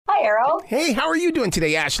Hi, Arrow. Hey, how are you doing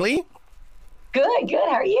today, Ashleigh? Good, good.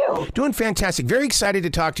 How are you? Doing fantastic. Very excited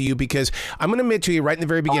to talk to you because I'm going to admit to you right in the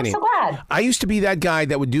very beginning. I'm so glad. I used to be that guy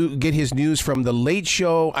that would get his news from The Late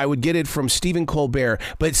Show. I would get it from Stephen Colbert.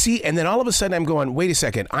 But see, and then all of a sudden I'm going, wait a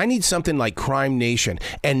second, I need something like Crime Nation.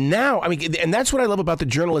 And now, I mean, and that's what I love about the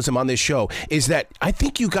journalism on this show is that I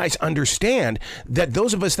think you guys understand that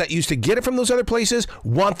those of us that used to get it from those other places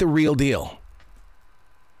want the real deal.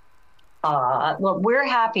 Well, we're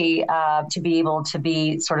happy to be able to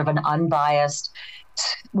be sort of an unbiased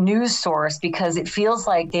news source because it feels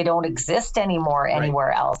like they don't exist anymore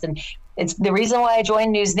anywhere else. And it's the reason why I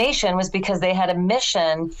joined News Nation was because they had a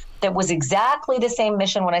mission that was exactly the same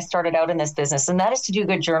mission when I started out in this business. And that is to do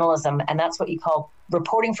good journalism. And that's what you call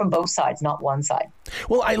reporting from both sides, not one side.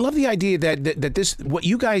 Well, I love the idea that this, what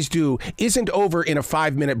you guys do isn't over in a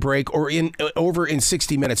 5-minute break or over in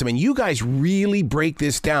 60 minutes. I mean, you guys really break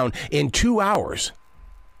this down in 2 hours.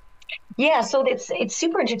 Yeah, so it's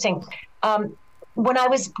super interesting. When I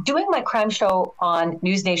was doing my crime show on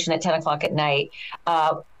News Nation at 10 o'clock at night,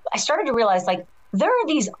 I started to realize, like, there are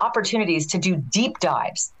these opportunities to do deep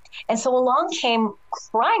dives. And so along came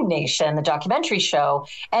Crime Nation, the documentary show,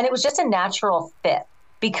 and it was just a natural fit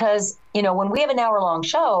because, you know, when we have an hour-long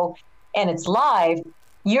show and it's live,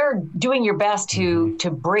 you're doing your best to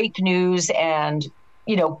break news and,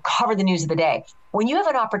 you know, cover the news of the day. When you have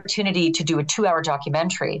an opportunity to do a 2-hour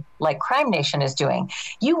documentary like Crime Nation is doing,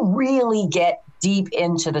 you really get deep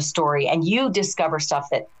into the story and you discover stuff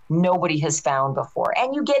that nobody has found before.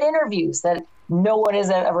 And you get interviews that no one has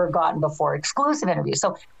ever gotten before, exclusive interviews.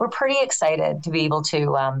 So we're pretty excited to be able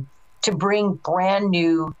to bring brand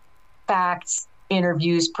new facts,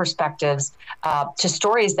 interviews, perspectives to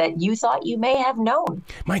stories that you thought you may have known.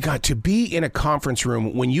 My God, to be in a conference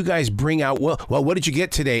room when you guys bring out, well, what did you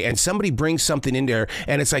get today? And somebody brings something in there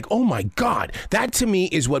and it's like, oh my God, that to me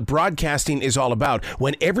is what broadcasting is all about,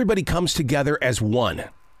 when everybody comes together as one.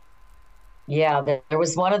 Yeah, there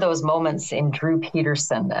was one of those moments in Drew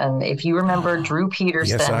Peterson. And if you remember Drew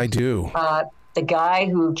Peterson. Yes, I do. The guy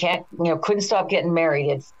who couldn't stop getting married. He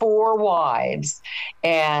had 4 wives,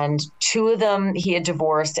 and 2 of them he had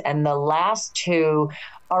divorced, and the last 2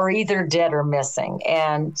 are either dead or missing.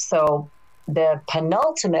 And so the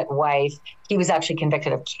penultimate wife, he was actually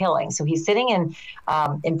convicted of killing. So he's sitting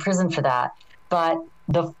in prison for that. But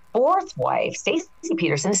the 4th wife, Stacey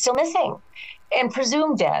Peterson, is still missing and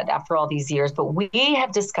presumed dead after all these years. But we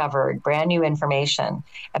have discovered brand new information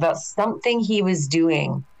about something he was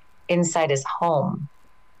doing inside his home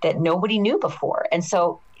that nobody knew before. And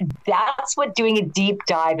so that's what doing a deep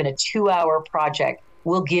dive in a 2-hour project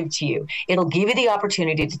will give to you. It'll give you the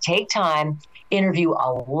opportunity to take time, interview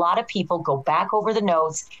a lot of people, go back over the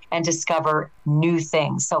notes and discover new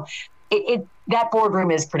things. So that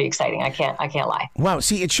boardroom is pretty exciting. I can't lie. Wow.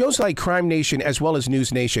 See, it shows like Crime Nation as well as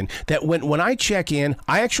News Nation that when I check in,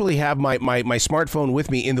 I actually have my smartphone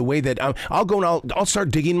with me in the way that I'll go and I'll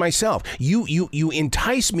start digging myself. You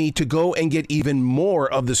entice me to go and get even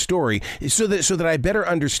more of the story so that I better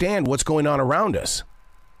understand what's going on around us.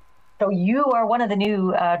 So you are one of the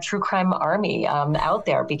new true crime army out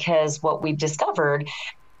there, because what we've discovered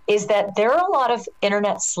is that there are a lot of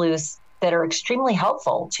internet sleuths that are extremely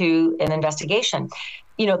helpful to an investigation.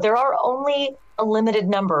 You know, there are only a limited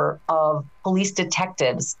number of police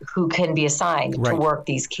detectives who can be assigned to work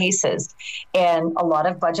these cases. And a lot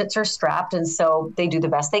of budgets are strapped, and so they do the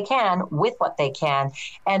best they can with what they can.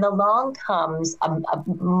 And along comes a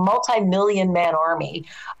multi-million man army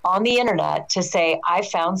on the internet to say, I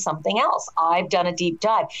found something else. I've done a deep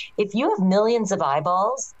dive. If you have millions of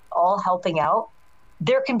eyeballs all helping out,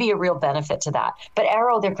 there can be a real benefit to that. But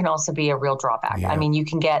Arrow, there can also be a real drawback. Yeah. I mean, you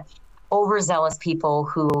can get overzealous people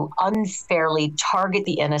who unfairly target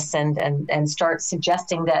the innocent and start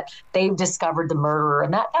suggesting that they've discovered the murderer.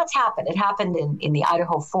 And that's happened. It happened in the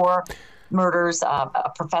Idaho 4 murders.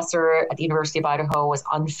 A professor at the University of Idaho was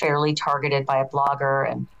unfairly targeted by a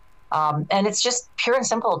blogger. And it's just pure and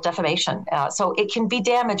simple defamation. So it can be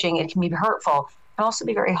damaging. It can be hurtful. It can also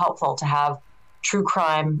be very helpful to have true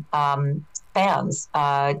crime fans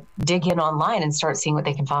dig in online and start seeing what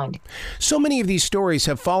they can find. So many of these stories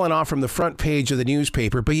have fallen off from the front page of the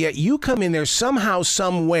newspaper, but yet you come in there somehow,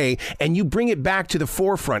 some way, and you bring it back to the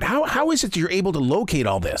forefront. How is it that you're able to locate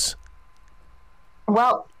all this?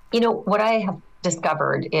 Well, you know, what I have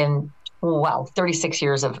discovered in, 36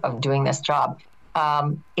 years of doing this job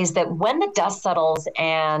is that when the dust settles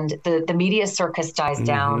and the media circus dies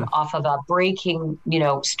down off of a breaking,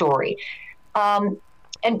 story,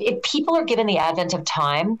 and if people are given the advent of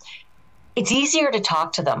time, it's easier to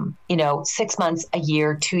talk to them, 6 months, a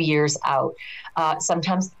year, 2 years out,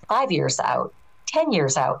 sometimes 5 years out, 10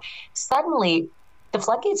 years out, suddenly the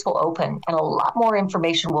floodgates will open and a lot more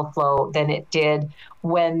information will flow than it did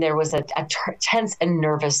when there was a tense and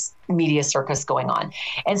nervous media circus going on.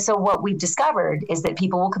 And so what we've discovered is that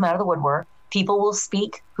people will come out of the woodwork. People will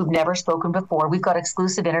speak who've never spoken before. We've got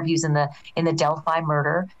exclusive interviews in the Delphi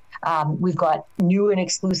murder. We've got new and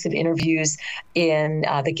exclusive interviews in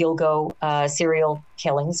the Gilgo serial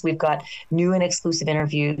killings. We've got new and exclusive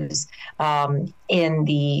interviews in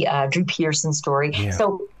the Drew Pearson story. Yeah.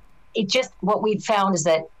 So what we've found is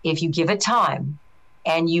that if you give it time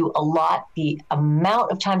and you allot the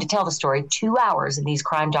amount of time to tell the story, 2 hours in these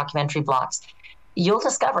crime documentary blocks, you'll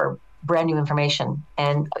discover brand new information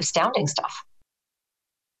and astounding stuff.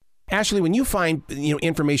 Ashleigh, when you find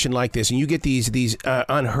information like this and you get these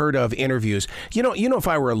unheard of interviews, if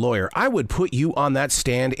I were a lawyer, I would put you on that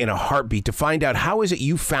stand in a heartbeat to find out how is it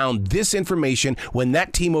you found this information when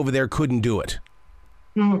that team over there couldn't do it.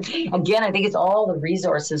 Again, I think it's all the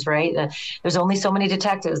resources, right? There's only so many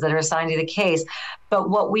detectives that are assigned to the case. But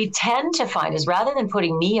what we tend to find is rather than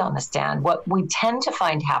putting me on the stand, what we tend to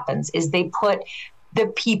find happens is they put the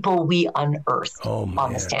people we unearthed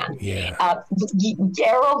on the stand. Yeah.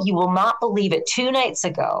 Darryl, you will not believe it. 2 nights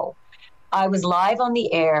ago, I was live on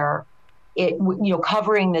the air,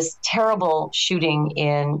 covering this terrible shooting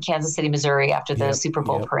in Kansas City, Missouri after the Super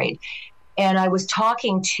Bowl parade. And I was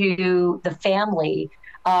talking to the family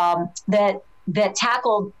that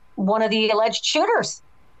tackled one of the alleged shooters,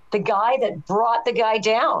 the guy that brought the guy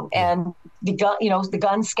down, and the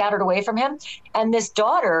gun scattered away from him. And this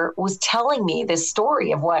daughter was telling me this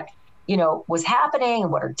story of what, was happening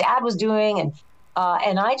and what her dad was doing.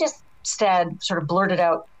 And I just sort of blurted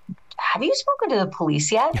out, "Have you spoken to the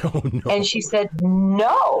police yet?" Oh, no. And she said,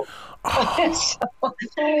 "No."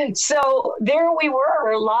 So there we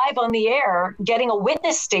were live on the air getting a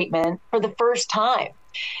witness statement for the first time.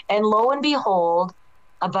 And lo and behold,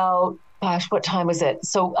 about, what time was it?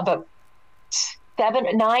 So about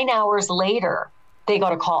 9 hours later, they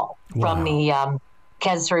got a call from the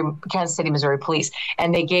Kansas City, Missouri police.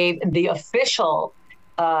 And they gave the official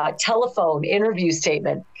telephone interview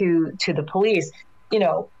statement to the police,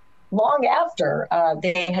 long after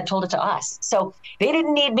they had told it to us. So they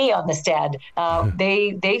didn't need me on the stand.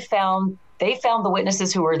 They found the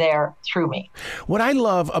witnesses who were there through me. What I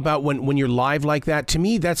love about when you're live like that, to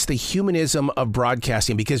me, that's the humanism of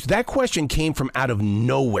broadcasting, because that question came from out of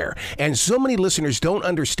nowhere. And so many listeners don't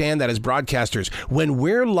understand that as broadcasters. When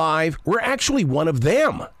we're live, we're actually one of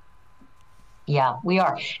them. Yeah, we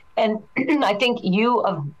are. And I think you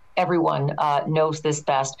of everyone knows this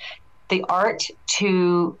best. The art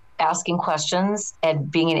to asking questions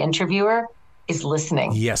and being an interviewer is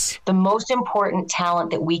listening. Yes. The most important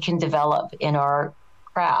talent that we can develop in our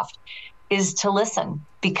craft is to listen,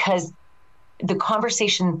 because the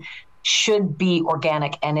conversation should be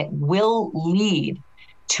organic and it will lead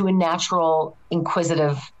to a natural,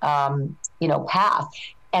 inquisitive, path.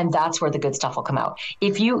 And that's where the good stuff will come out.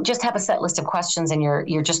 If you just have a set list of questions and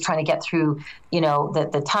you're just trying to get through,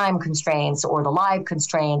 the time constraints or the live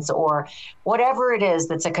constraints or whatever it is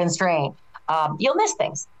that's a constraint, you'll miss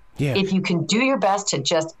things. Yeah. If you can do your best to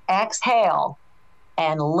just exhale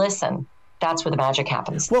and listen, that's where the magic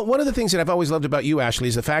happens. Well, one of the things that I've always loved about you, Ashleigh,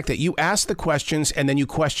 is the fact that you ask the questions and then you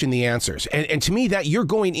question the answers. And to me, that you're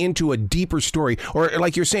going into a deeper story, or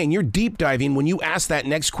like you're saying, you're deep diving when you ask that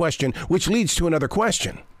next question, which leads to another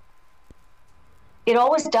question. It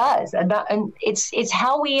always does. And it's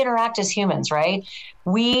how we interact as humans, right?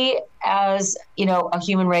 We, as, a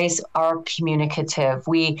human race, are communicative.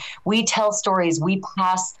 We tell stories. We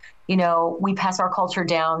pass our culture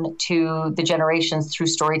down to the generations through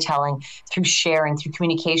storytelling, through sharing, through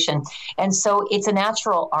communication. And so it's a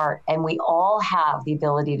natural art, and we all have the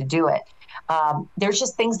ability to do it. There's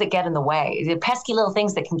just things that get in the way, the pesky little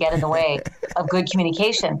things that can get in the way of good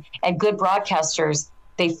communication. And good broadcasters,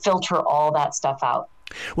 they filter all that stuff out.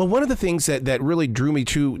 Well, one of the things that really drew me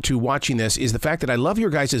to watching this is the fact that I love your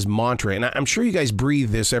guys' mantra, and I'm sure you guys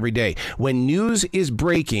breathe this every day. When news is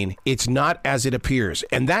breaking, it's not as it appears.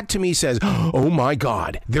 And that to me says, oh my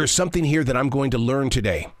God, there's something here that I'm going to learn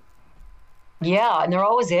today. Yeah, and there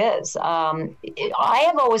always is. I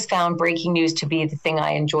have always found breaking news to be the thing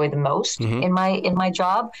I enjoy the most in my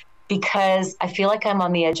job, because I feel like I'm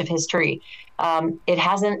on the edge of history. It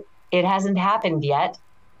hasn't happened yet,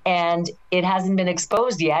 and it hasn't been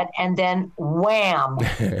exposed yet. And then wham,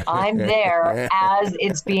 I'm there as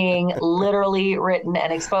it's being literally written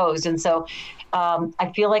and exposed. And so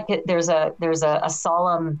I feel like there's a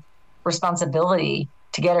solemn responsibility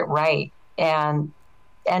to get it right and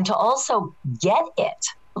to also get it.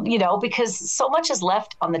 because so much is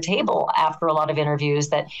left on the table after a lot of interviews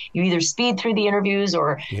that you either speed through the interviews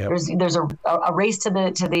or there's a race to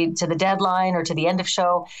the deadline or to the end of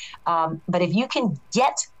show. But if you can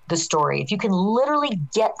get the story, if you can literally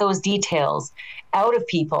get those details out of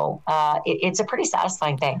people, it's a pretty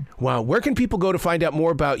satisfying thing. Wow. Where can people go to find out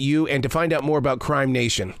more about you and to find out more about Crime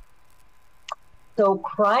Nation? So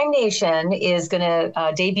Crime Nation is going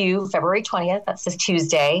to debut February 20th. That's this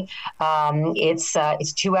Tuesday. It's a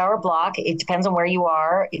 2-hour block. It depends on where you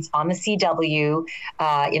are. It's on the CW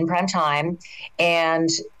in prime time. And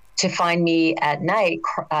to find me at night,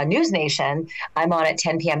 News Nation, I'm on at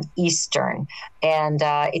 10 p.m. Eastern. And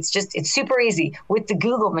it's super easy with the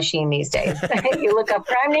Google machine these days. You look up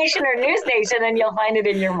Crime Nation or News Nation and you'll find it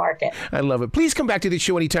in your market. I love it. Please come back to the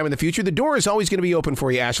show anytime in the future. The door is always going to be open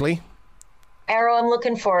for you, Ashleigh. Arrow, I'm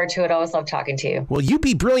looking forward to it. Always love talking to you. Well, you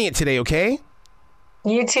be brilliant today, okay?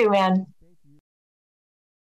 You too, man.